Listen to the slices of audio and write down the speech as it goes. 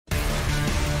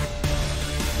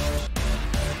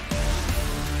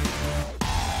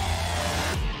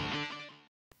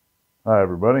Hi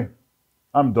everybody,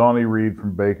 I'm Donnie Reed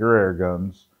from Baker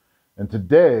Airguns, and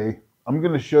today I'm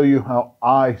going to show you how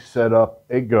I set up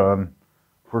a gun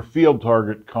for field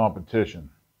target competition.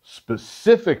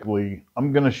 Specifically,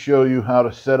 I'm going to show you how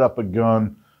to set up a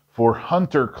gun for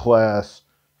hunter class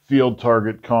field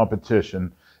target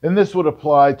competition, and this would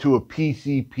apply to a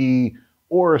PCP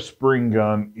or a spring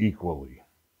gun equally.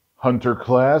 Hunter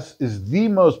class is the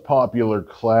most popular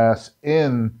class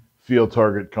in field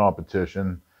target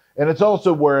competition, and it's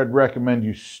also where I'd recommend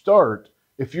you start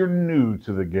if you're new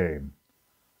to the game.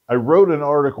 I wrote an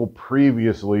article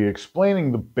previously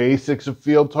explaining the basics of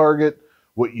field target,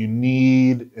 what you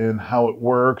need and how it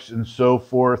works and so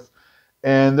forth.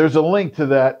 And there's a link to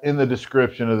that in the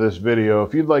description of this video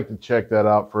if you'd like to check that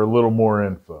out for a little more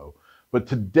info. But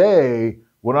today,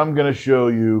 what I'm going to show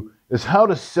you is how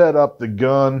to set up the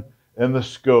gun and the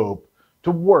scope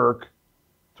to work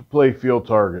to play field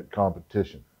target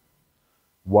competition.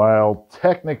 While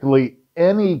technically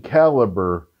any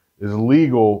caliber is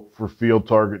legal for field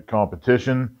target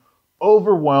competition,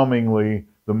 overwhelmingly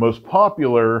the most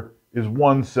popular is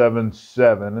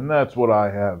 177, and that's what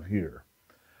I have here.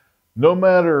 No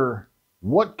matter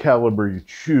what caliber you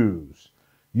choose,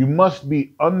 you must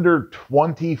be under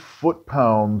 20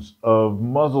 foot-pounds of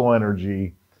muzzle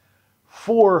energy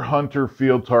for hunter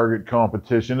field target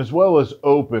competition, as well as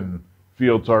open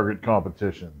field target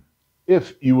competition.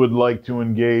 If you would like to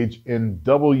engage in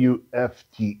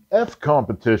WFTF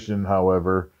competition,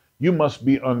 however, you must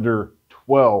be under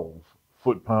 12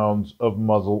 foot-pounds of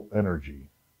muzzle energy.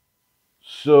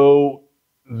 So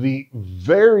the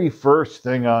very first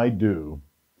thing I do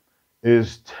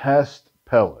is test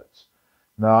pellets.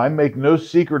 Now, I make no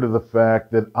secret of the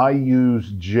fact that I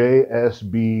use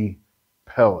JSB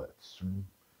pellets,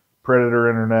 Predator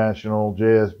International,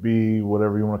 JSB,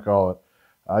 whatever you want to call it.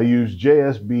 I use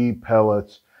JSB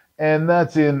pellets, and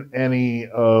that's in any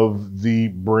of the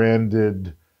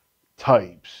branded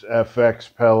types,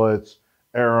 FX pellets,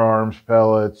 Air Arms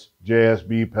pellets,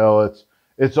 JSB pellets.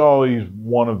 It's always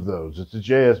one of those. It's a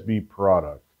JSB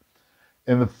product.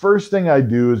 And the first thing I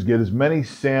do is get as many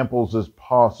samples as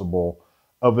possible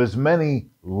of as many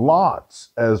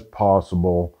lots as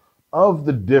possible of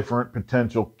the different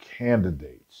potential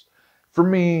candidates. For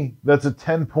me, that's a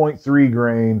 10.3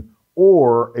 grain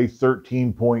or a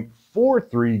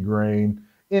 13.43 grain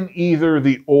in either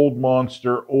the old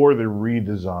Monster or the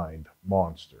redesigned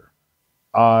Monster.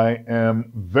 I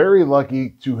am very lucky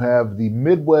to have the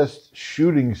Midwest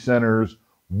Shooting Center's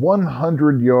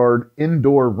 100-yard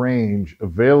indoor range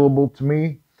available to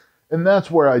me, and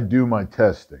that's where I do my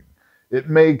testing. It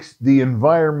makes the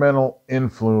environmental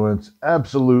influence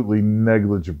absolutely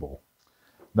negligible.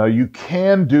 Now, you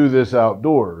can do this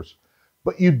outdoors,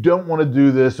 but you don't want to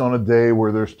do this on a day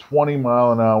where there's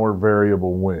 20-mile-an-hour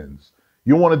variable winds.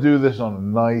 You want to do this on a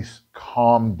nice,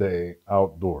 calm day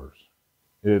outdoors.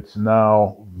 It's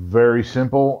now very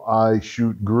simple. I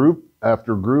shoot group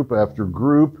after group after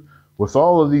group with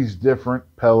all of these different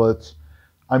pellets.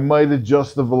 I might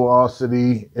adjust the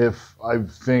velocity if I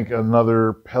think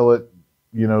another pellet,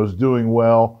 is doing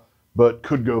well, but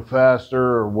could go faster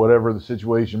or whatever the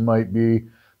situation might be.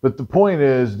 But the point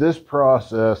is, this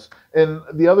process, and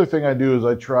the other thing I do is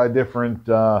I try different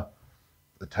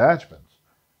attachments.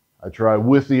 I try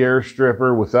with the air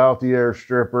stripper, without the air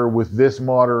stripper, with this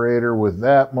moderator, with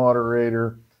that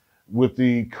moderator, with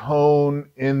the cone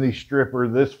in the stripper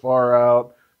this far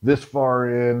out, this far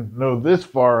in, no, this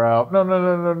far out,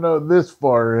 no, this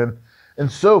far in,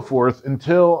 and so forth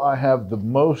until I have the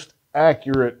most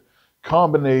accurate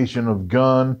combination of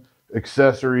gun,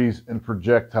 accessories, and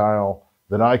projectile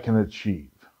that I can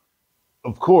achieve.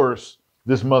 Of course,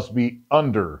 this must be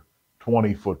under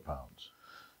 20 foot-pounds.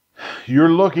 You're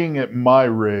looking at my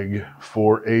rig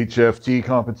for HFT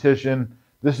competition.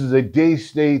 This is a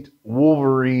Daystate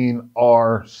Wolverine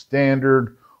R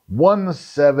Standard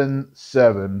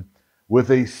 177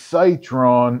 with a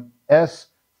Citron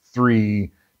S3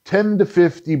 10 to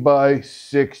 50 by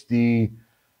 60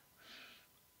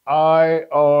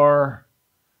 IR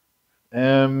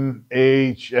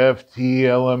MHFT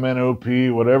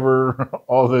LMNOP, whatever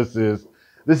all this is.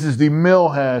 This is the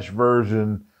Millhash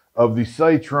version of the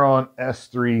Citron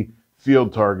S3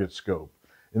 field target scope.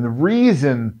 And the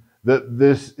reason that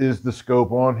this is the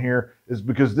scope on here is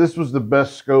because this was the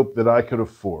best scope that I could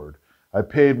afford. I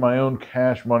paid my own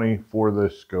cash money for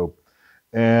this scope,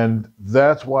 and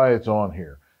that's why it's on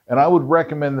here. And I would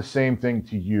recommend the same thing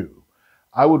to you.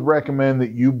 I would recommend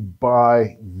that you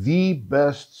buy the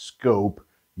best scope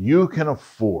you can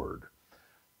afford.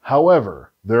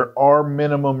 However, there are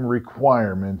minimum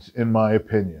requirements, in my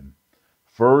opinion.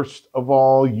 First of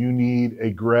all, you need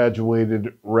a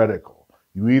graduated reticle.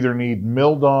 You either need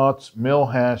mil dots, mil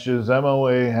hashes,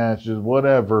 MOA hashes,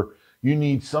 whatever. You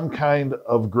need some kind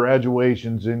of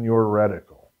graduations in your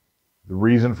reticle. The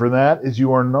reason for that is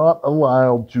you are not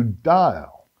allowed to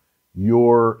dial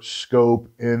your scope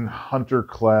in hunter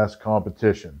class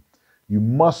competition. You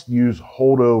must use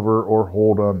holdover or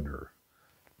hold under.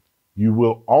 You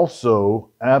will also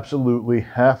absolutely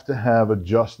have to have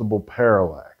adjustable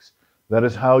parallax. That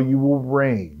is how you will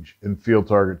range in field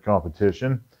target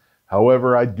competition.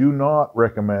 However, I do not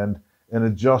recommend an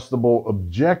adjustable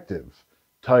objective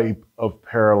type of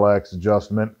parallax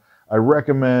adjustment. I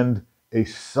recommend a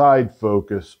side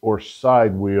focus or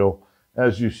side wheel,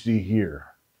 as you see here.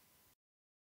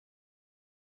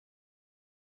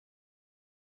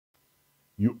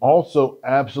 You also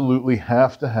absolutely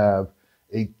have to have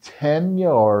a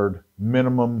 10-yard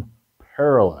minimum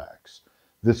parallax.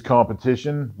 This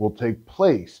competition will take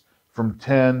place from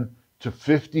 10 to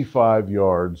 55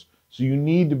 yards, so you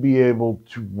need to be able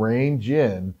to range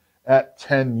in at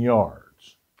 10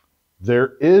 yards.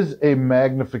 There is a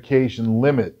magnification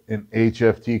limit in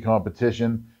HFT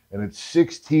competition, and it's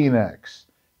 16x.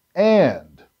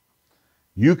 And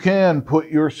you can put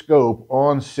your scope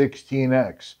on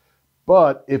 16x.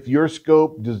 But if your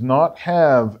scope does not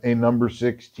have a number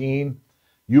 16,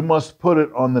 you must put it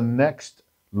on the next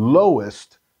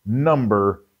lowest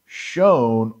number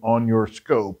shown on your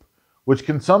scope, which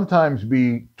can sometimes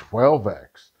be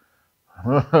 12x.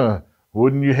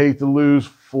 Wouldn't you hate to lose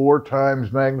 4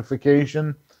 times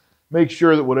magnification? Make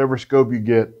sure that whatever scope you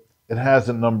get, it has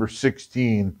a number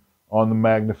 16 on the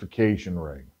magnification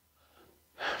ring.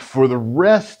 For the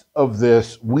rest of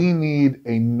this, we need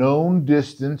a known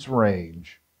distance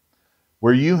range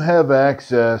where you have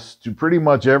access to pretty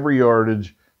much every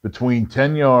yardage between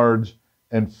 10 yards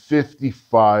and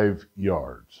 55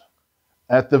 yards.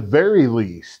 At the very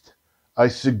least, I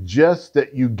suggest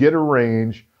that you get a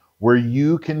range where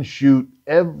you can shoot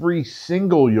every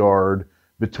single yard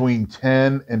between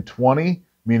 10 and 20,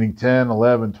 meaning 10,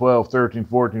 11, 12, 13,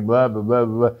 14, blah, blah, blah,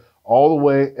 blah, blah, all the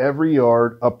way every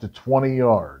yard up to 20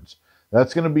 yards.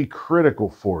 That's going to be critical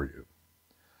for you.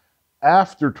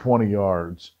 After 20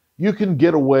 yards, you can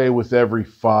get away with every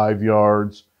 5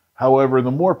 yards. However,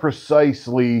 the more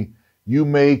precisely you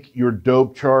make your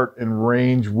dope chart and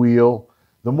range wheel,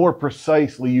 the more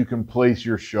precisely you can place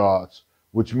your shots,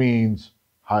 which means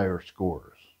higher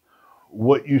scores.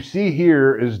 What you see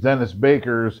here is Dennis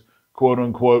Baker's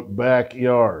quote-unquote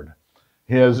backyard.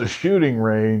 He has a shooting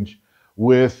range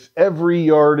with every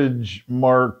yardage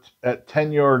marked at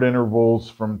 10-yard intervals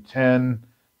from 10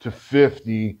 to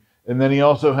 50, and then he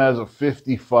also has a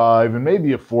 55 and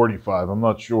maybe a 45, I'm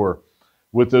not sure,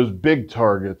 with those big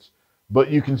targets. But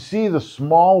you can see the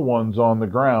small ones on the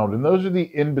ground, and those are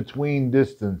the in-between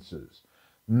distances.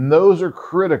 And those are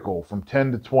critical from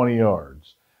 10 to 20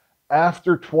 yards.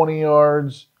 After 20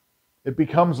 yards, it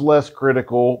becomes less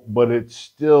critical, but it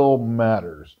still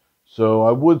matters. So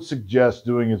I would suggest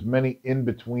doing as many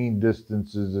in-between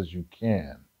distances as you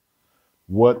can.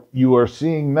 What you are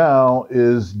seeing now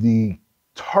is the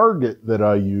target that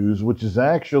I use, which is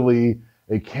actually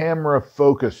a camera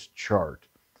focus chart.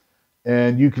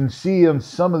 And you can see on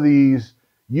some of these,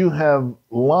 you have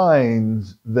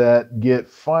lines that get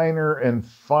finer and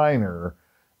finer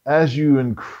as you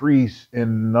increase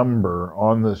in number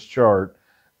on this chart.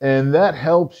 And that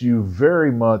helps you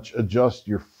very much adjust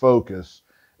your focus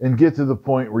and get to the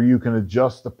point where you can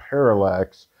adjust the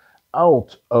parallax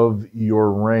out of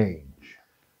your range.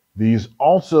 These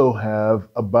also have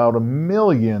about 1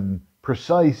 million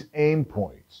precise aim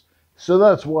points. So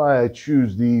that's why I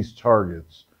choose these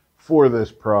targets for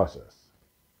this process.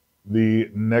 The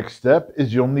next step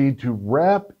is you'll need to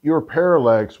wrap your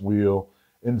parallax wheel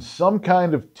in some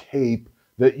kind of tape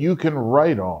that you can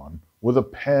write on with a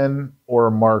pen or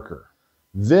a marker.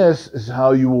 This is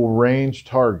how you will range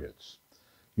targets.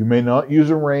 You may not use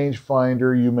a range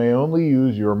finder. You may only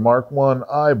use your Mark I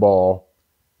eyeball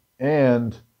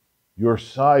and your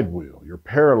side wheel, your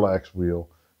parallax wheel,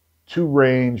 to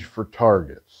range for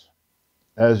targets.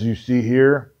 As you see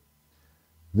here,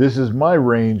 this is my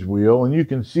range wheel, and you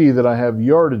can see that I have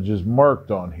yardages marked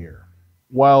on here.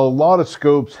 While a lot of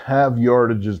scopes have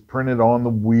yardages printed on the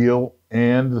wheel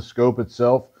and the scope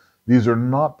itself, these are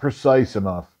not precise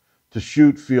enough to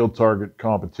shoot field target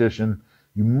competition.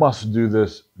 You must do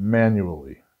this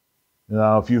manually.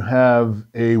 Now, if you have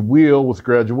a wheel with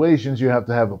graduations, you have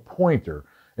to have a pointer.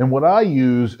 And what I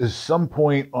use is some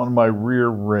point on my rear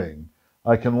ring.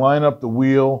 I can line up the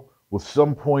wheel with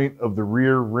some point of the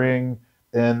rear ring,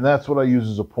 and that's what I use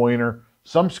as a pointer.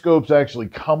 Some scopes actually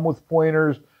come with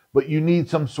pointers, but you need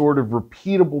some sort of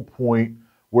repeatable point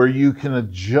where you can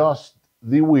adjust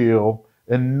the wheel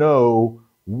and know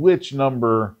which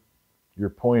number you're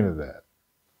pointed at.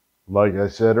 Like I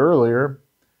said earlier,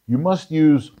 you must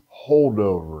use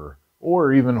holdover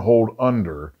or even hold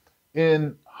under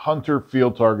in hunter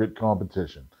field target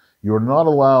competition. You're not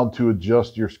allowed to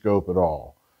adjust your scope at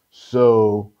all.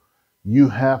 So you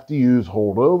have to use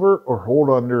hold over or hold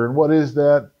under. And what is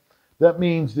that? That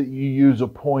means that you use a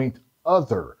point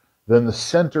other than the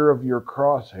center of your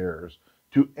crosshairs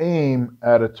to aim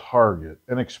at a target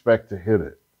and expect to hit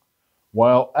it.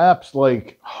 While apps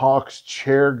like Hawk's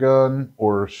Chair Gun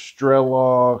or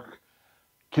Strelok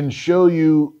can show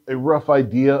you a rough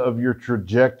idea of your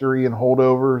trajectory and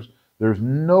holdovers, there's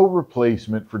no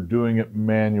replacement for doing it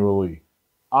manually.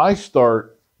 I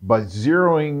start by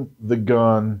zeroing the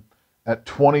gun at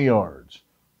 20 yards,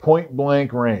 point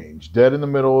blank range, dead in the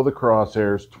middle of the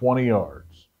crosshairs, 20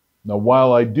 yards. Now,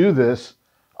 while I do this,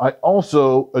 I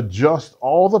also adjust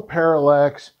all the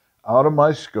parallax out of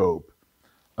my scope.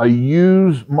 I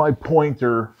use my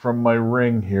pointer from my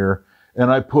ring here, and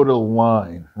I put a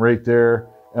line right there,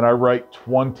 and I write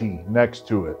 20 next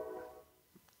to it.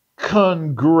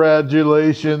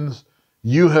 Congratulations!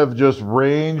 You have just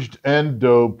ranged and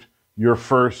doped your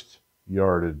first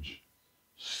yardage.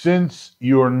 Since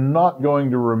you're not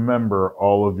going to remember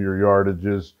all of your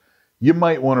yardages, you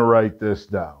might want to write this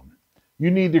down. You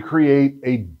need to create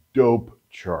a dope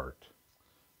chart.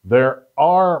 There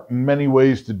are many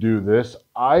ways to do this.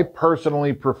 I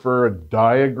personally prefer a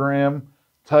diagram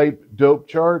type dope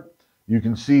chart. You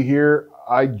can see here,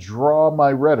 I draw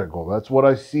my reticle. That's what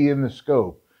I see in the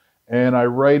scope. And I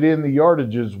write in the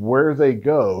yardages where they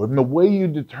go. And the way you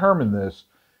determine this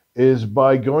is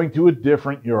by going to a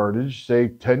different yardage, say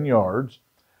 10 yards,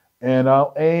 and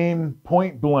I'll aim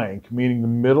point blank, meaning the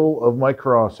middle of my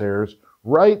crosshairs,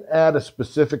 right at a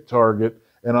specific target,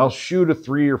 and I'll shoot a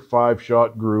 3 or 5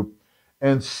 shot group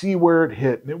and see where it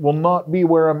hit. And it will not be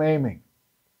where I'm aiming.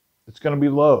 It's going to be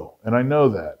low, and I know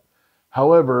that.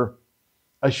 However,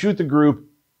 I shoot the group,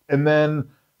 and then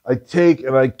I take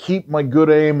and I keep my good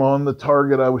aim on the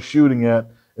target I was shooting at,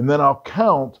 and then I'll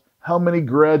count how many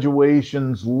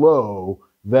graduations low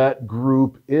that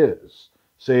group is.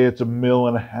 Say it's 1.5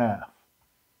 mils.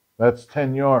 That's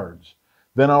 10 yards.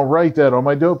 Then I'll write that on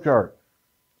my dope chart.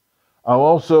 I'll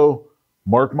also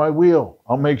mark my wheel.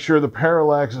 I'll make sure the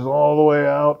parallax is all the way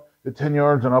out at 10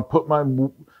 yards, and I'll put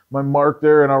my mark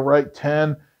there, and I'll write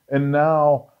 10, and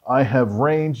now I have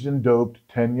ranged and doped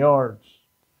 10 yards.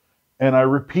 And I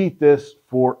repeat this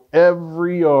for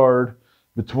every yard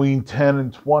between 10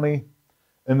 and 20,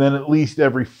 and then at least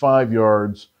every 5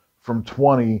 yards from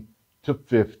 20 to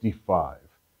 55.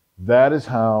 That is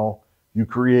how you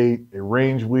create a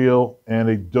range wheel and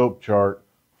a dope chart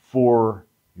for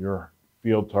your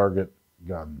field target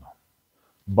gun.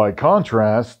 By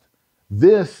contrast,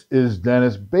 this is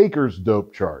Dennis Baker's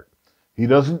dope chart. He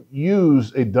doesn't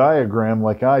use a diagram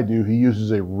like I do. He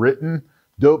uses a written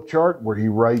dope chart where he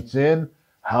writes in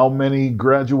how many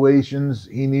graduations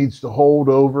he needs to hold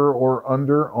over or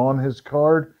under on his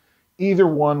card. Either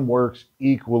one works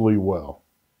equally well.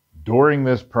 During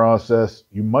this process,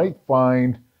 you might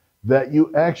find that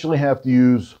you actually have to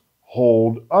use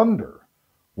hold under,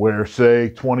 where say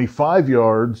 25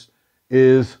 yards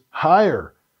is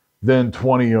higher than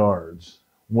 20 yards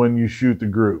when you shoot the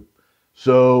group.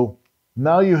 So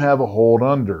now you have a hold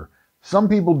under. Some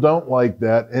people don't like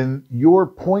that, and your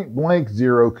point blank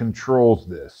zero controls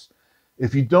this.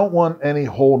 If you don't want any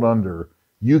hold under,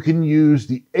 you can use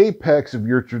the apex of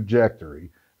your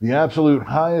trajectory, the absolute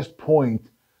highest point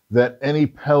that any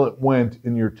pellet went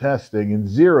in your testing, and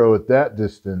zero at that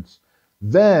distance.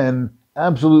 Then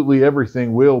absolutely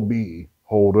everything will be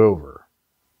hold over.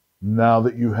 Now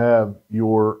that you have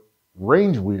your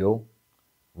range wheel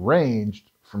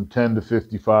ranged from 10 to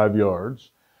 55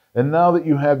 yards, and now that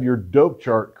you have your dope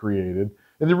chart created,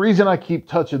 and the reason I keep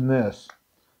touching this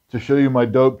to show you my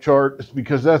dope chart is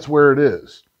because that's where it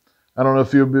is. I don't know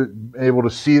if you'll be able to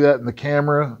see that in the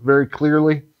camera very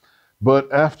clearly,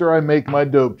 but after I make my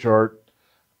dope chart,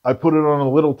 I put it on a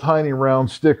little tiny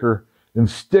round sticker and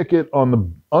stick it on the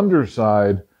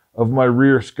underside of my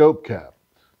rear scope cap.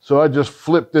 So I just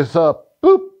flip this up,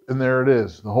 boop, and there it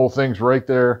is. The whole thing's right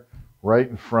there, right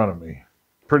in front of me.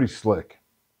 Pretty slick.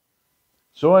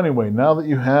 So anyway, now that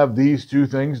you have these two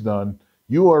things done,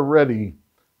 you are ready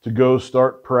to go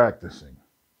start practicing.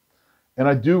 And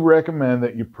I do recommend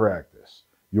that you practice.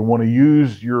 You want to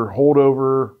use your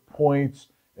holdover points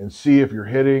and see if you're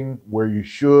hitting where you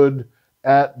should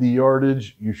at the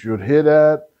yardage you should hit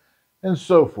at, and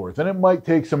so forth. And it might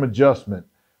take some adjustment,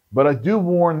 but I do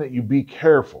warn that you be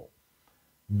careful.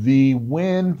 The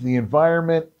wind, the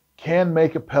environment can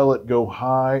make a pellet go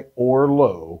high or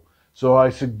low, so I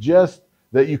suggest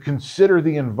that you consider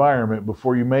the environment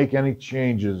before you make any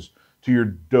changes to your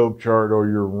dope chart or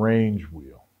your range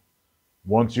wheel.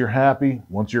 Once you're happy,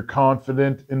 once you're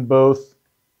confident in both,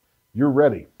 you're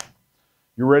ready.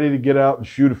 You're ready to get out and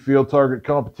shoot a field target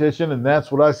competition, and that's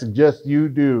what I suggest you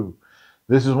do.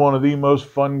 This is one of the most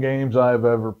fun games I've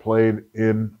ever played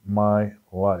in my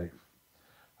life.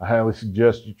 I highly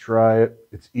suggest you try it.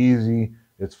 It's easy,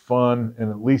 it's fun, and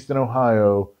at least in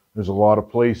Ohio, there's a lot of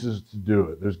places to do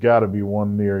it. There's got to be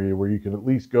one near you where you can at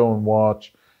least go and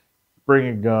watch, bring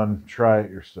a gun, try it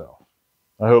yourself.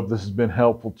 I hope this has been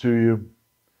helpful to you.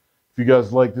 If you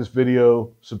guys like this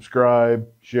video, subscribe,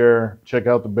 share, check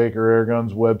out the Baker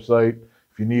Airguns website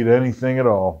if you need anything at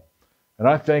all. And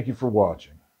I thank you for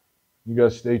watching. You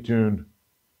guys stay tuned,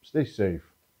 stay safe,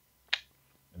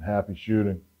 and happy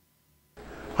shooting.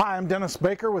 Hi, I'm Dennis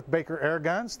Baker with Baker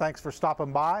Airguns. Thanks for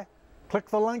stopping by. Click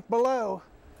the link below.